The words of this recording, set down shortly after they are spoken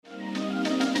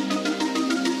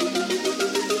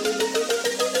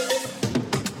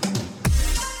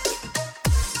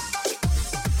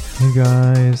you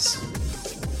guys.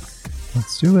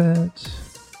 Let's do it.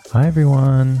 Hi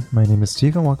everyone, my name is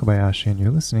Stephen Wakabayashi and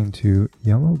you're listening to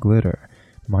Yellow Glitter,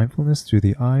 Mindfulness Through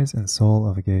the Eyes and Soul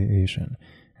of a Gay Asian.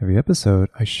 Every episode,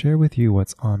 I share with you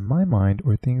what's on my mind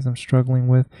or things I'm struggling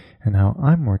with and how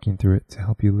I'm working through it to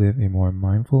help you live a more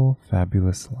mindful,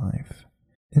 fabulous life.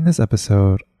 In this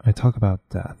episode, I talk about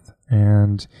death,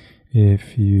 and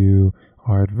if you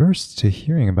are adverse to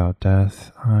hearing about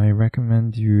death, I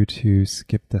recommend you to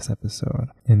skip this episode.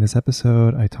 In this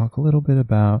episode, I talk a little bit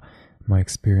about my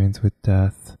experience with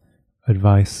death,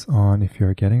 advice on if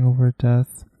you're getting over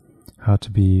death, how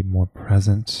to be more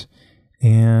present,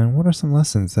 and what are some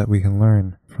lessons that we can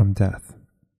learn from death.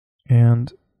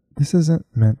 And this isn't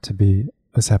meant to be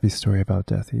a sappy story about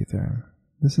death either.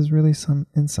 This is really some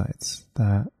insights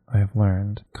that I have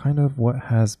learned. Kind of what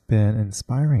has been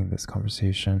inspiring this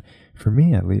conversation, for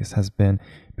me at least, has been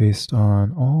based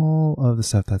on all of the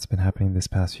stuff that's been happening this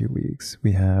past few weeks.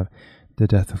 We have the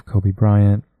death of Kobe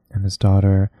Bryant and his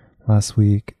daughter last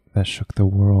week that shook the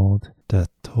world. Death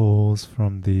tolls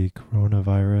from the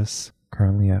coronavirus,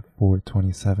 currently at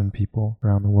 427 people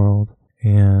around the world.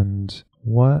 And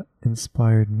what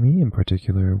inspired me in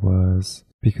particular was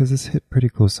because this hit pretty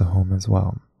close to home as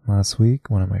well. Last week,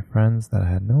 one of my friends that I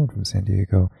had known from San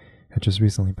Diego had just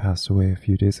recently passed away a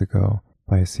few days ago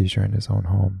by a seizure in his own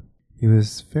home. He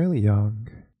was fairly young,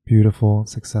 beautiful,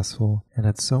 successful, and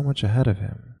had so much ahead of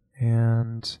him.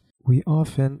 And we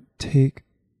often take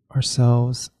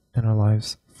ourselves and our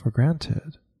lives for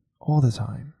granted all the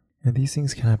time. And these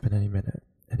things can happen any minute,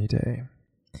 any day.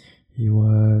 He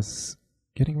was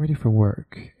getting ready for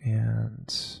work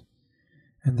and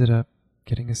ended up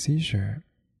getting a seizure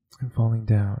and falling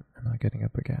down and not getting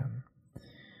up again.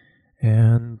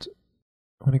 And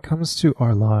when it comes to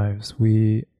our lives,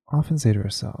 we often say to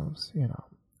ourselves,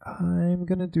 I'm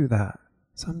going to do that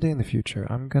someday in the future.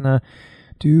 I'm going to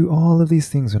do all of these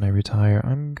things when I retire.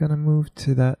 I'm going to move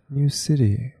to that new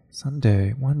city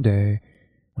someday, one day,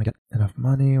 when I get enough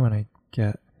money, when I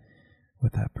get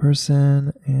with that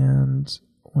person, and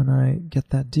when I get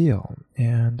that deal.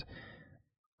 And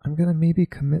I'm going to maybe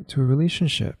commit to a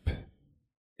relationship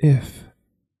if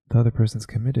the other person's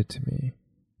committed to me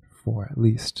for at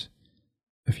least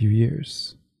a few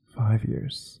years, 5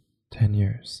 years, 10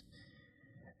 years.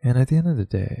 And at the end of the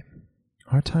day,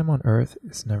 our time on earth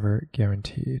is never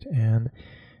guaranteed. And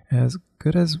as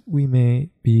good as we may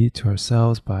be to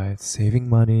ourselves by saving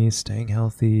money, staying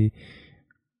healthy,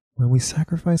 when we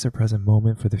sacrifice our present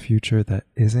moment for the future that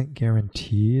isn't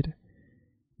guaranteed,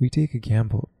 we take a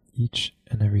gamble each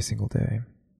and every single day.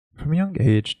 From a young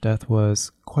age, death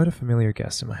was quite a familiar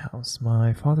guest in my house.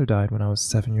 My father died when I was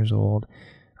 7 years old.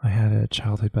 I had a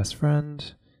childhood best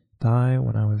friend die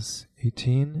when I was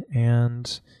 18,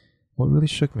 and what really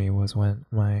shook me was when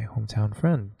my hometown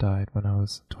friend died when I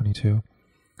was 22.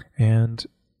 And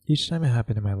each time it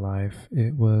happened in my life,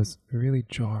 it was really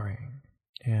jarring.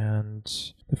 And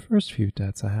the first few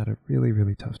deaths, I had a really,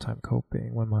 really tough time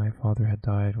coping. When my father had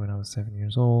died when I was 7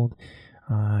 years old,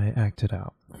 I acted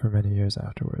out for many years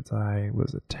afterwards. I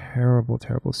was a terrible,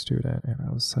 terrible student, and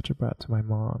I was such a brat to my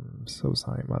mom. I'm so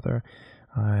sorry, mother.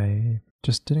 I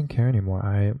just didn't care anymore.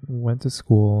 I went to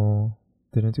school,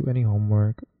 didn't do any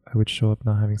homework. I would show up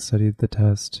not having studied the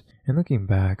test. And looking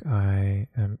back, I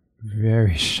am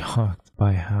very shocked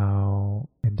by how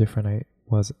indifferent I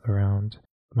was around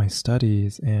my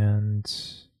studies. And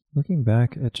looking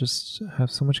back, I just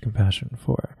have so much compassion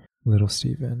for little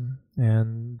Stephen.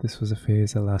 And this was a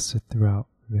phase that lasted throughout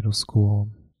middle school.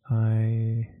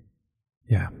 I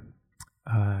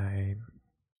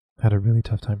had a really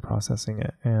tough time processing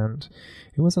it. And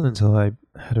it wasn't until I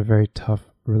had a very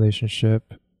tough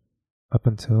relationship up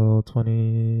until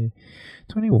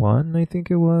 2021, I think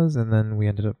it was. And then we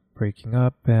ended up breaking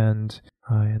up, and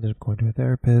I ended up going to a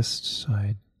therapist.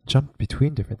 I jumped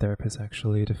between different therapists,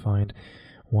 actually, to find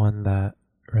one that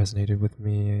resonated with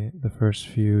me. The first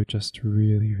few just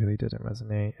really, really didn't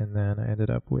resonate. And then I ended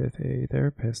up with a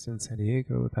therapist in San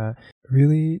Diego that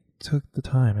really took the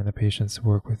time and the patience to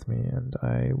work with me. And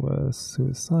I was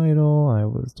suicidal. I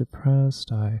was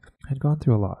depressed. I had gone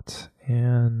through a lot.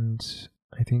 And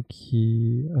I think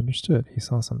he understood. He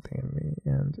saw something in me.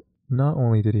 And not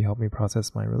only did he help me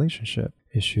process my relationship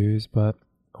issues, but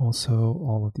also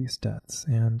all of these deaths.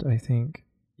 And I think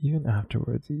even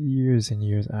afterwards, years and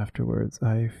years afterwards,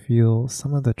 I feel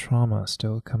some of the trauma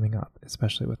still coming up,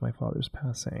 especially with my father's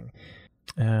passing.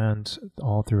 And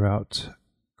all throughout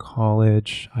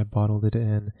college, I bottled it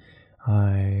in.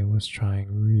 I was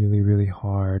trying really, really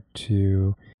hard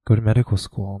to go to medical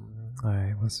school.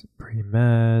 I was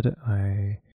pre-med.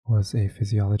 I was a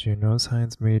physiology and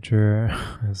neuroscience major.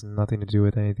 It has nothing to do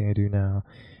with anything I do now.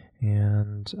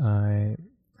 And I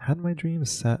had my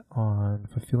dreams set on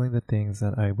fulfilling the things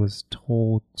that I was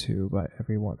told to by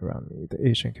everyone around me, the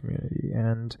Asian community.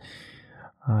 And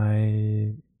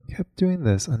I kept doing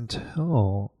this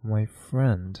until my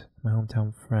friend, my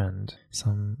hometown friend,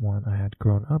 someone I had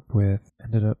grown up with,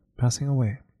 ended up passing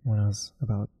away when I was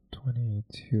about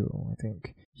 22, I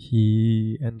think.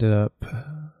 He ended up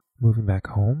moving back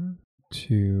home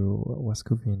to West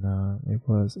Covina. It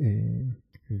was a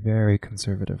very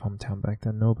conservative hometown back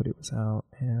then. Nobody was out,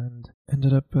 and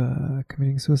ended up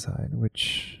committing suicide,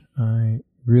 which I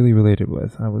really related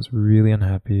with. I was really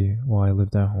unhappy while I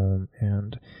lived at home,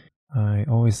 and I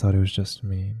always thought it was just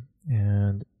me.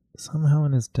 And somehow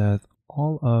in his death,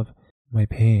 all of my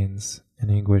pains and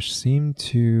anguish seemed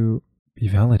to be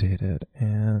validated,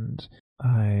 and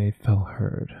I felt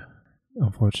heard,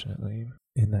 unfortunately,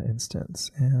 in that instance.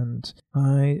 And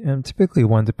I am typically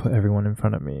one to put everyone in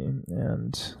front of me,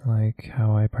 and like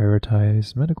how I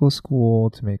prioritized medical school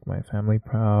to make my family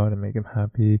proud and make them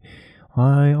happy,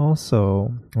 I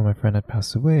also, when my friend had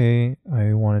passed away,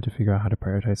 I wanted to figure out how to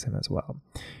prioritize him as well.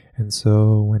 And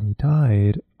so when he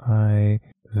died, I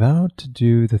vowed to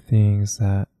do the things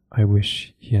that I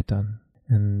wish he had done.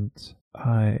 And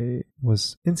I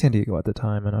was in San Diego at the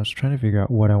time, and I was trying to figure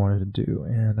out what I wanted to do.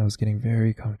 And I was getting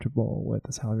very comfortable with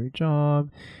a salary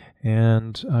job,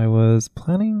 and I was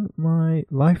planning my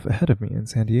life ahead of me in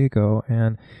San Diego.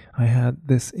 And I had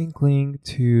this inkling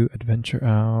to adventure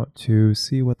out, to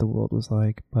see what the world was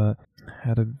like, but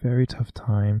had a very tough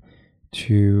time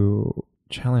to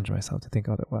challenge myself to think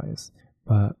otherwise.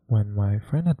 But when my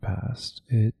friend had passed,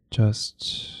 it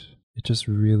just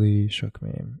really shook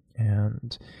me,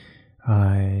 and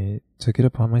I took it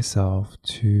upon myself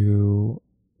to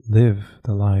live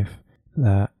the life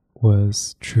that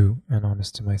was true and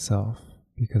honest to myself,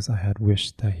 because I had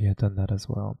wished that he had done that as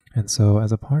well. And so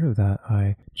as a part of that,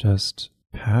 I just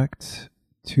packed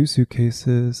 2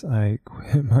 suitcases. I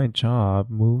quit my job,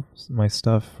 moved my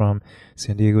stuff from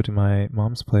San Diego to my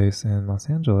mom's place in Los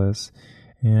Angeles,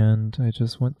 and I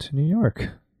just went to New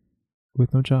York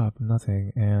with no job,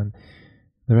 nothing. And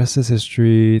the rest is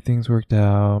history. Things worked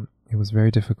out. It was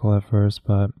very difficult at first,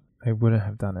 but I wouldn't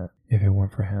have done it if it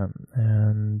weren't for him.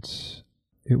 And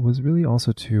it was really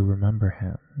also to remember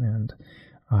him. And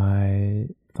I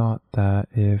thought that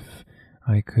if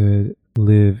I could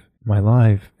live my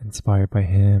life inspired by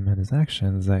him and his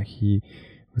actions, that he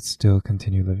would still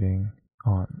continue living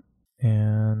on.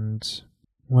 And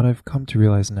what I've come to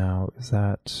realize now is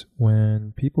that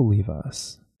when people leave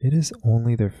us, it is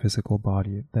only their physical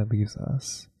body that leaves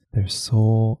us. Their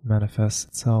soul manifests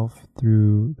itself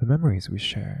through the memories we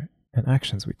share and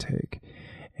actions we take.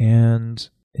 And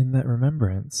in that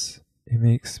remembrance, it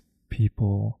makes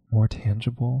people more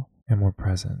tangible and more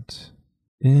present.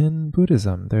 In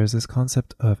Buddhism, there's this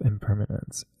concept of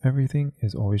impermanence. Everything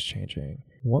is always changing.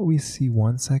 What we see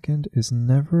one second is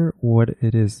never what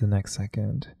it is the next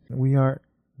second. We are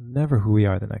never who we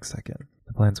are the next second.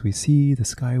 The plants we see, the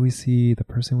sky we see, the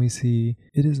person we see,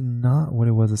 it is not what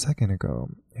it was a second ago.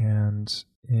 And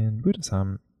in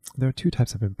Buddhism, there are 2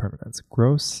 types of impermanence,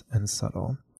 gross and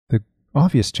subtle. The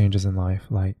obvious changes in life,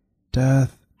 like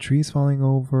death, trees falling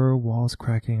over, walls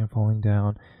cracking and falling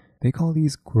down, they call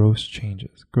these gross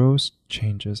changes. Gross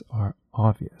changes are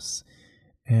obvious.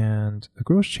 And the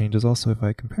gross changes also, if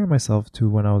I compare myself to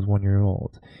when I was 1 year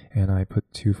old and I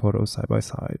put 2 photos side by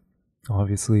side,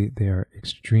 obviously they are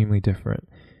extremely different,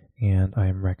 and I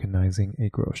am recognizing a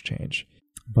gross change.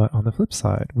 But on the flip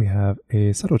side, we have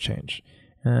a subtle change,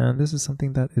 and this is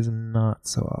something that is not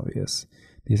so obvious.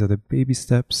 These are the baby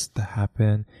steps that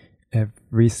happen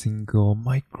every single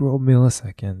micro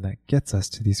millisecond that gets us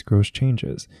to these gross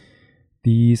changes.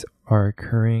 These are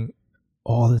occurring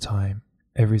all the time,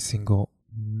 every single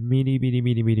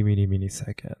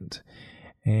millisecond.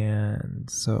 And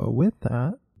so with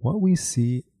that, what we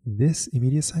see this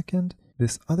immediate second,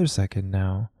 this other second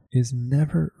now, is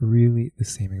never really the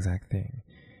same exact thing.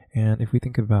 And if we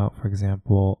think about, for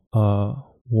example, a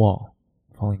wall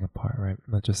falling apart, right?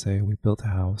 Let's just say we built a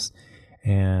house,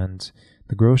 and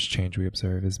the gross change we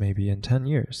observe is maybe in 10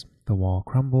 years. The wall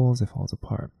crumbles, it falls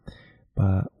apart.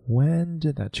 But when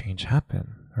did that change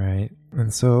happen, right?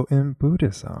 And so in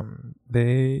Buddhism,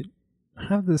 they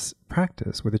have this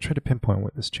practice where they try to pinpoint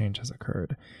when this change has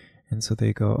occurred. And so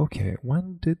they go, okay,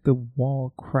 when did the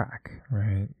wall crack,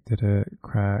 right? Did it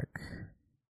crack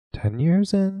 10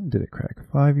 years in? Did it crack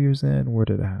 5 years in? Where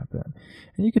did it happen?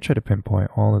 And you could try to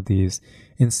pinpoint all of these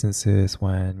instances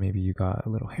when maybe you got a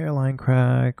little hairline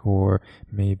crack, or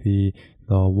maybe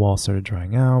the wall started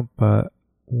drying out. But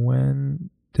when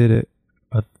did it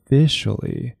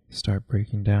officially start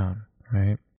breaking down,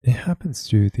 right? It happens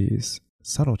through these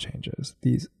subtle changes,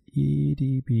 these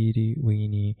itty bitty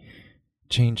weeny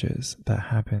changes that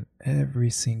happen every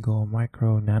single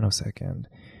micro nanosecond,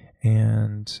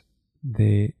 and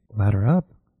they ladder up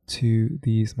to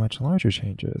these much larger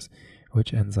changes,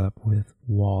 which ends up with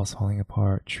walls falling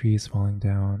apart, trees falling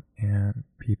down, and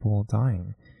people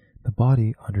dying. The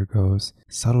body undergoes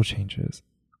subtle changes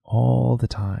all the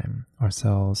time. Our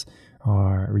cells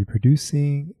are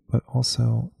reproducing, but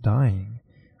also dying.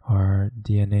 Our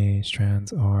DNA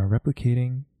strands are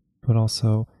replicating, but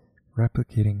also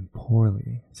replicating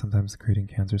poorly, sometimes creating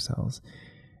cancer cells.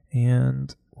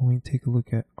 And when we take a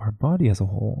look at our body as a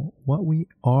whole, what we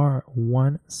are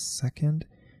 1 second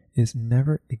is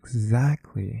never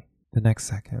exactly the next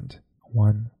second.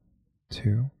 1,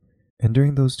 2. And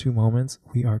during those 2 moments,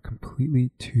 we are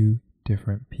completely 2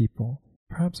 different people.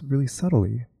 Perhaps really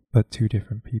subtly, but 2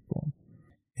 different people.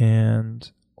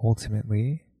 And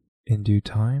ultimately, in due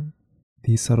time,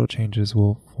 these subtle changes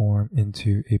will form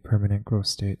into a permanent growth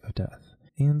state of death.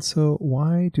 And so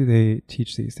why do they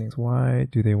teach these things? Why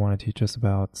do they want to teach us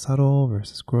about subtle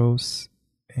versus gross?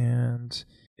 And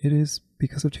it is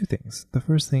because of 2 things. The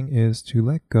first thing is to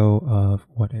let go of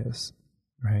what is,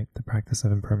 right? The practice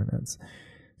of impermanence.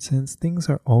 Since things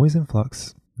are always in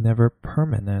flux, never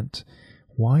permanent,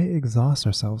 why exhaust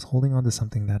ourselves holding on to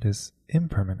something that is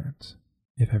impermanent?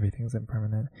 If everything's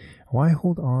impermanent, why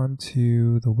hold on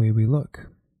to the way we look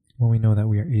when we know that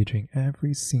we are aging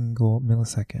every single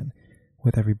millisecond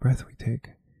with every breath we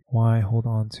take? Why hold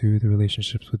on to the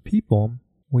relationships with people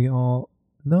we all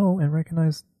know and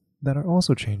recognize that are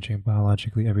also changing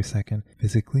biologically every second,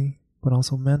 physically, but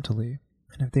also mentally?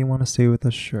 And if they want to stay with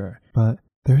us, sure. But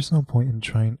there's no point in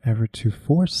trying ever to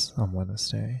force someone to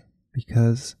stay,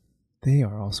 because they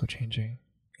are also changing.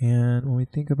 And when we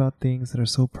think about things that are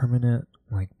so permanent,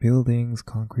 like buildings,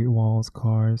 concrete walls,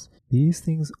 cars, these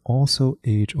things also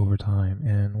age over time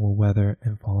and will weather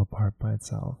and fall apart by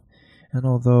itself. And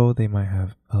although they might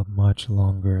have a much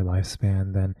longer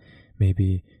lifespan than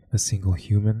maybe a single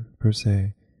human per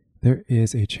se, there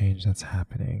is a change that's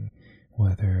happening,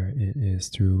 whether it is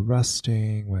through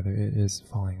rusting, whether it is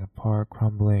falling apart,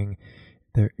 crumbling.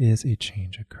 There is a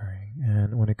change occurring.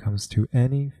 And when it comes to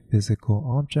any physical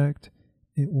object,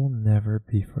 it will never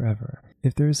be forever.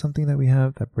 If there is something that we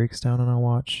have that breaks down on our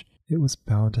watch, it was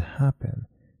bound to happen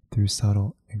through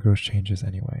subtle and gross changes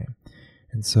anyway.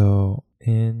 And so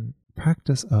in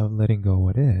practice of letting go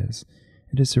what is,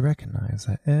 it is to recognize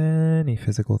that any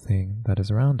physical thing that is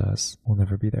around us will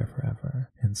never be there forever.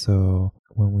 And so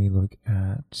when we look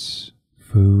at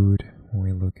food, when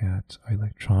we look at our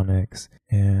electronics,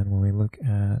 and when we look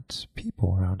at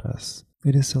people around us,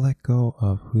 it is to let go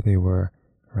of who they were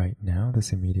right now,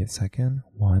 this immediate second,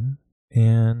 1,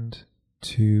 and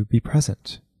to be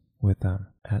present with them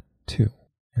at 2,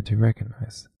 and to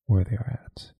recognize where they are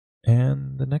at.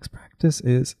 And the next practice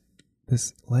is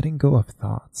this letting go of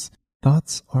thoughts.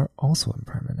 Thoughts are also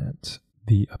impermanent.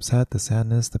 The upset, the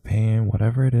sadness, the pain,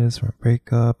 whatever it is from a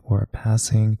breakup or a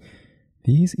passing,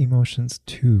 these emotions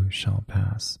too shall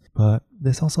pass. But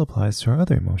this also applies to our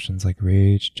other emotions like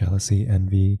rage, jealousy,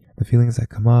 envy, the feelings that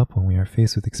come up when we are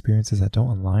faced with experiences that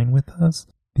don't align with us.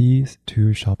 These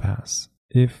too shall pass.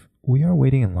 If we are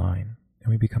waiting in line and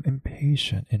we become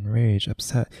impatient, enraged,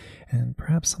 upset, and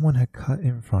perhaps someone had cut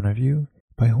in front of you,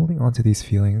 by holding on to these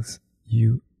feelings,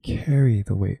 you carry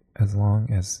the weight as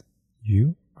long as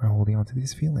you are holding on to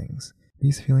these feelings.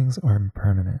 These feelings are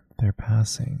impermanent. They're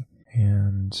passing.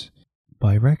 And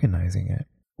by recognizing it,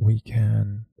 we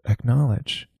can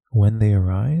acknowledge when they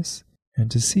arise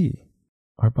and to see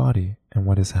our body and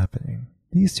what is happening.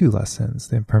 These 2 lessons,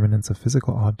 the impermanence of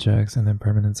physical objects and the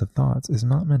impermanence of thoughts, is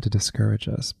not meant to discourage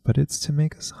us, but it's to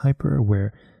make us hyper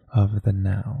aware of the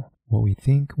now. What we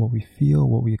think, what we feel,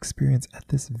 what we experience at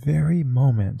this very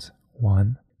moment.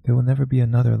 1, there will never be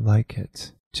another like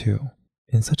it. 2,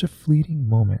 in such a fleeting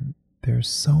moment, there's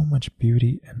so much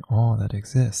beauty and awe that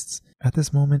exists. At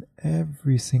this moment,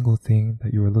 every single thing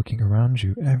that you are looking around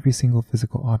you, every single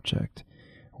physical object,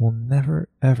 will never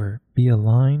ever be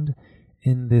aligned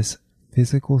in this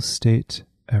physical state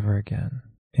ever again.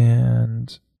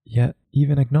 And yet,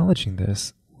 even acknowledging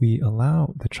this, we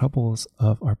allow the troubles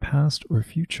of our past or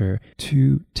future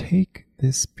to take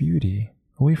this beauty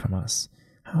away from us.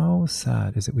 How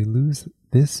sad is it we lose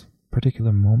this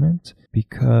particular moment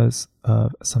because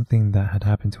of something that had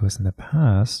happened to us in the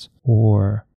past,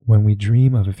 or when we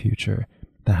dream of a future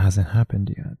that hasn't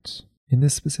happened yet. In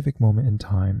this specific moment in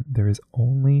time, there is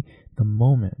only the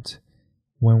moment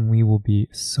when we will be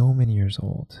so many years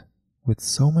old, with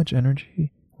so much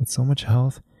energy, with so much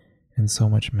health, and so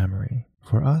much memory.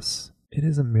 For us, it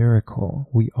is a miracle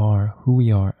we are who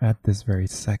we are at this very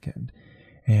second.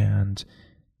 And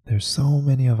there's so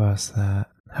many of us that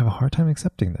have a hard time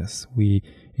accepting this. We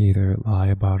either lie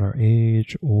about our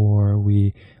age, or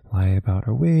we lie about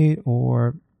our weight,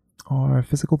 or our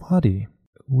physical body.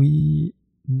 We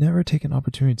never take an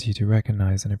opportunity to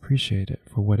recognize and appreciate it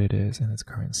for what it is in its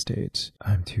current state.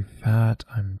 I'm too fat,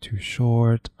 I'm too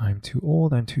short, I'm too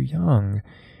old, I'm too young.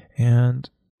 And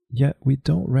yet we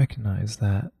don't recognize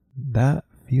that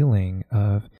feeling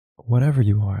of whatever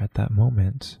you are at that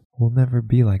moment will never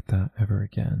be like that ever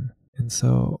again. And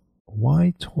so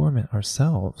why torment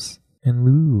ourselves and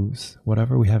lose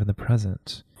whatever we have in the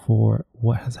present for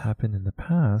what has happened in the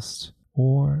past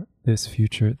or this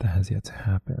future that has yet to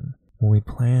happen? When we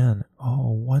plan,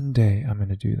 one day I'm going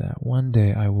to do that. One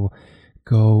day I will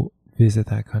go visit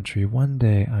that country. One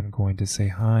day I'm going to say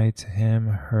hi to him,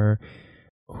 her,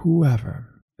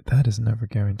 whoever. That is never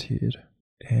guaranteed.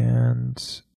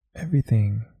 And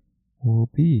everything will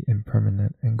be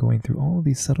impermanent and going through all of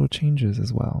these subtle changes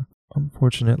as well.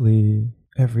 Unfortunately,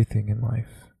 everything in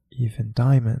life, even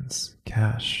diamonds,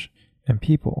 cash, and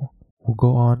people, will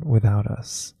go on without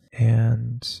us.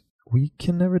 And we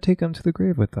can never take them to the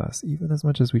grave with us, even as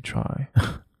much as we try.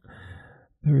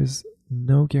 There is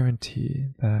no guarantee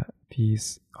that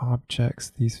these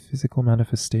objects, these physical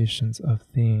manifestations of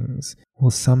things,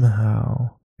 will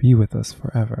somehow be with us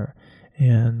forever.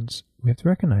 And we have to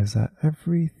recognize that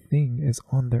everything is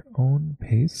on their own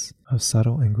pace of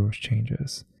subtle and gross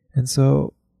changes. And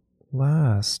so,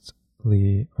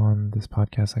 lastly, on this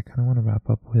podcast, I kind of want to wrap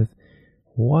up with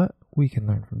what we can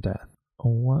learn from death,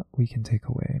 or what we can take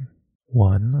away.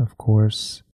 One, of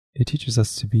course, it teaches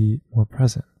us to be more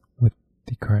present with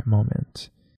the current moment,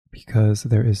 because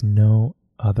there is no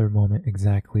other moment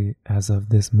exactly as of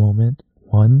this moment.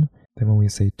 One, then when we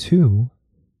say two,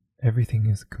 everything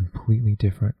is completely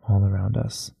different all around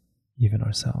us, even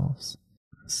ourselves.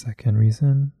 Second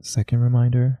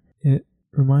reminder, it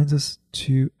reminds us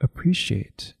to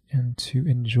appreciate and to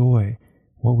enjoy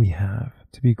what we have,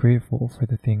 to be grateful for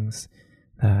the things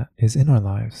that is in our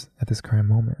lives at this current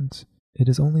moment. It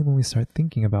is only when we start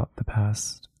thinking about the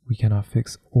past we cannot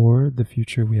fix or the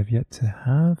future we have yet to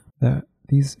have that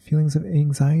these feelings of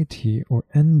anxiety or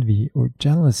envy or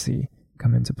jealousy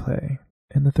come into play.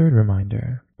 And the third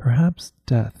reminder, perhaps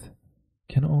death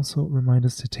can also remind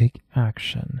us to take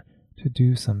action, to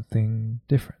do something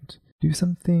different, do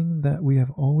something that we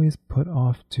have always put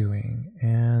off doing,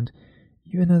 and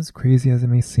even as crazy as it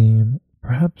may seem,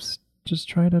 perhaps just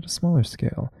try it at a smaller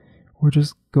scale, or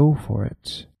just go for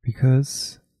it,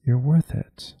 because you're worth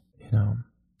it.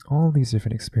 All these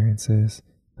different experiences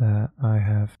that I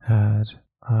have had,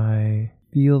 I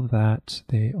feel that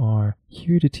they are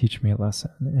here to teach me a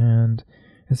lesson, and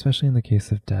especially in the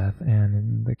case of death and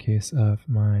in the case of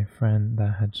my friend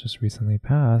that had just recently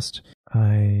passed,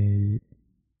 I'm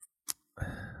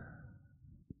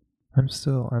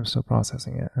still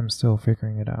processing it. I'm still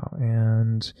figuring it out,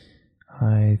 and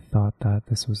I thought that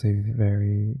this was a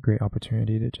very great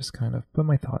opportunity to just kind of put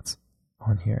my thoughts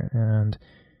on here and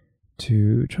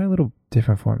to try a little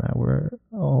different format where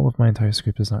all of my entire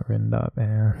script is not written up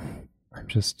and I'm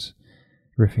just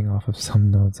riffing off of some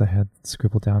notes I had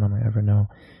scribbled down on my Evernote.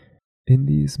 In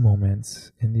these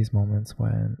moments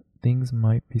when things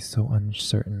might be so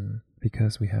uncertain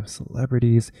because we have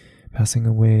celebrities passing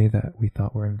away that we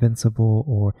thought were invincible,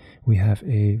 or we have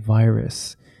a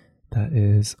virus that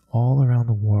is all around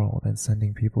the world and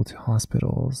sending people to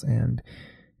hospitals and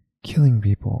killing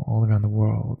people all around the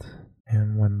world,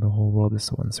 and when the whole world is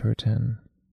so uncertain,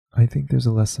 I think there's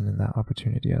a lesson in that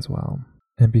opportunity as well.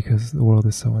 And because the world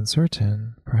is so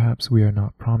uncertain, perhaps we are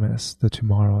not promised the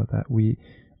tomorrow that we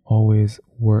always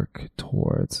work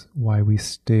towards, why we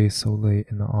stay so late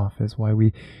in the office, why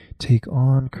we take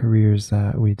on careers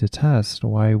that we detest,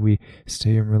 why we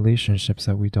stay in relationships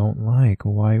that we don't like,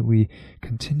 why we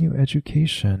continue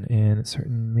education in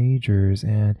certain majors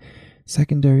and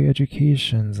secondary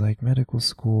educations like medical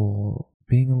school,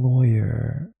 being a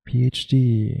lawyer,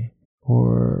 PhD,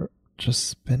 or just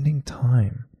spending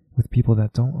time with people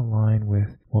that don't align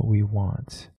with what we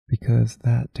want, because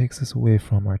that takes us away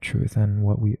from our truth and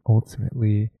what we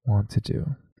ultimately want to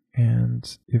do.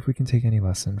 And if we can take any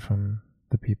lesson from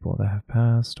the people that have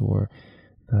passed or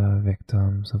the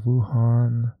victims of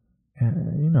Wuhan,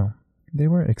 they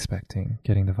weren't expecting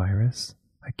getting the virus.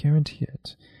 I guarantee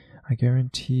it. I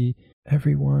guarantee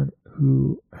everyone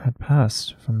who had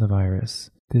passed from the virus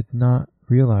did not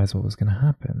realize what was going to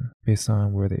happen based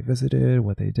on where they visited,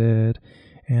 what they did.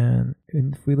 And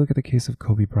if we look at the case of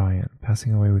Kobe Bryant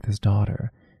passing away with his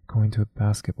daughter, going to a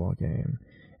basketball game,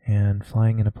 and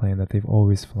flying in a plane that they've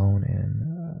always flown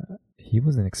in. He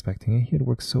wasn't expecting it. He had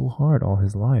worked so hard all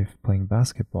his life playing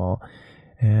basketball,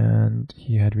 and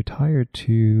he had retired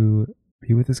to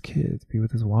be with his kids, be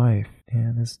with his wife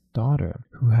and his daughter,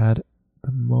 who had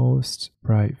the most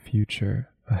bright future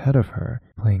ahead of her,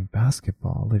 playing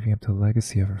basketball, living up to the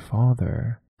legacy of her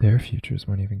father. Their futures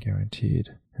weren't even guaranteed.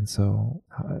 And so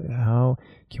how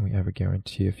can we ever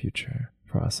guarantee a future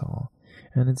for us all?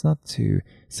 And it's not to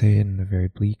say it in a very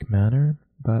bleak manner,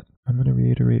 but I'm going to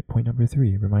reiterate point number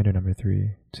 3, reminder number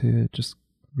 3, to just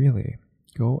really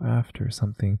go after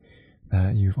something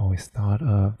that you've always thought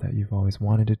of, that you've always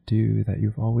wanted to do, that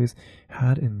you've always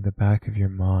had in the back of your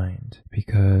mind.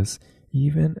 Because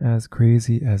even as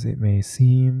crazy as it may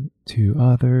seem to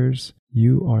others,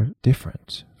 you are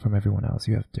different from everyone else.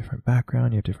 You have different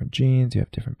background, you have different genes, you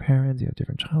have different parents, you have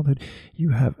different childhood.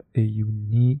 You have a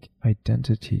unique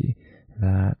identity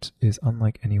that is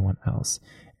unlike anyone else.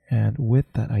 And with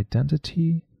that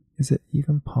identity, is it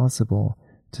even possible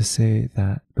to say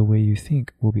that the way you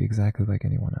think will be exactly like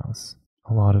anyone else?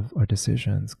 A lot of our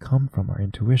decisions come from our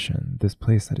intuition, this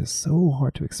place that is so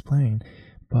hard to explain,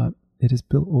 but it is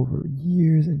built over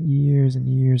years and years and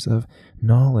years of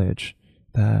knowledge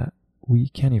that we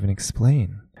can't even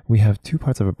explain. We have 2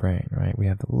 parts of a brain, right? We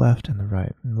have the left and the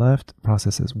right. Left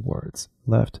processes words.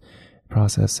 Left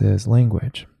processes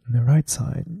language. And the right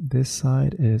side, this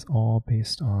side is all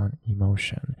based on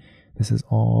emotion. This is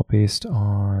all based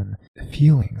on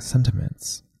feelings,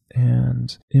 sentiments.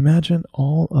 And imagine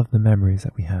all of the memories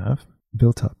that we have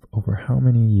built up over how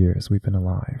many years we've been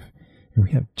alive. And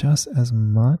we have just as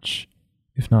much,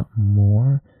 if not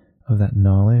more, of that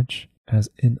knowledge as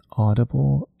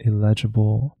inaudible,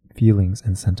 illegible feelings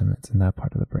and sentiments in that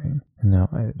part of the brain. And now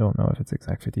I don't know if it's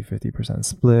exact 50%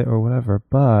 split or whatever,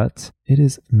 but it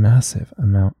is massive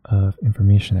amount of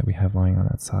information that we have lying on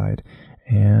that side.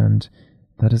 And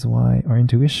that is why our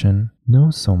intuition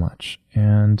knows so much,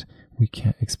 and we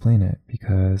can't explain it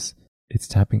because it's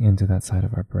tapping into that side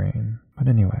of our brain. But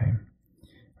anyway,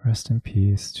 rest in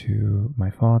peace to my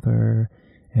father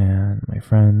and my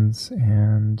friends,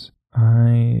 and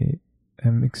I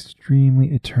am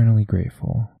extremely eternally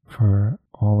grateful for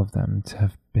all of them to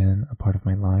have been a part of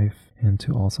my life and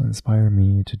to also inspire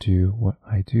me to do what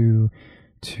I do,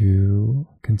 to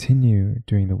continue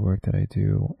doing the work that I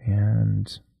do.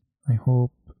 And I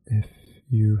hope if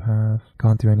you have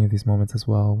gone through any of these moments as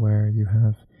well, where you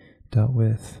have dealt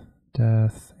with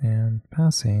death and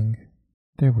passing,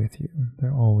 they're with you.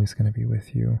 They're always going to be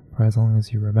with you for as long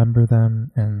as you remember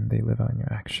them and they live out in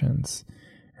your actions.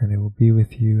 And they will be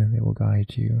with you and they will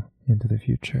guide you into the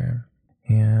future.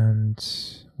 And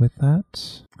with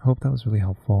that, I hope that was really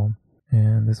helpful.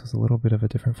 And this was a little bit of a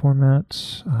different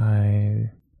format.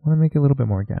 I want to make it a little bit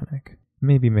more organic.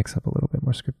 Maybe mix up a little bit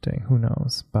more scripting, who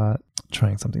knows, but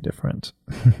trying something different.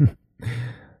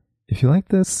 If you like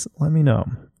this, let me know.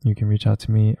 You can reach out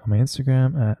to me on my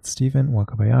Instagram at Stephen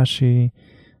Wakabayashi.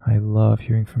 I love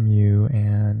hearing from you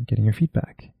and getting your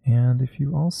feedback. And if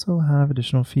you also have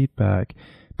additional feedback,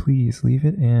 please leave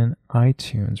it in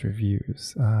iTunes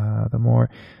reviews. The more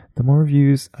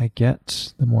reviews I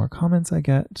get, the more comments I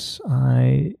get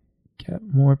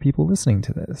more people listening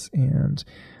to this. And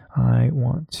I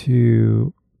want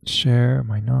to share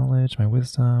my knowledge, my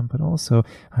wisdom, but also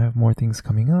I have more things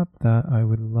coming up that I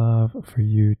would love for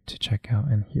you to check out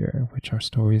and hear, which are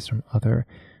stories from other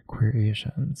queer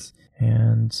Asians.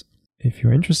 And if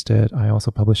you're interested, I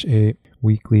also publish a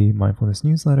weekly mindfulness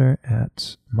newsletter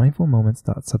at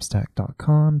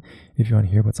mindfulmoments.substack.com if you want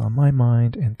to hear what's on my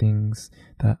mind and things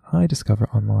that I discover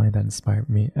online that inspire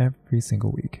me every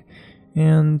single week.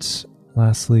 And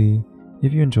lastly,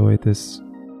 if you enjoyed this,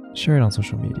 share it on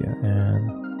social media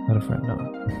and let a friend know.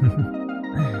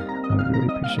 I would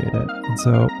really appreciate it. And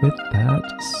so with that,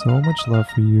 so much love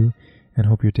for you and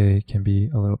hope your day can be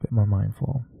a little bit more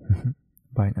mindful.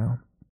 Bye now.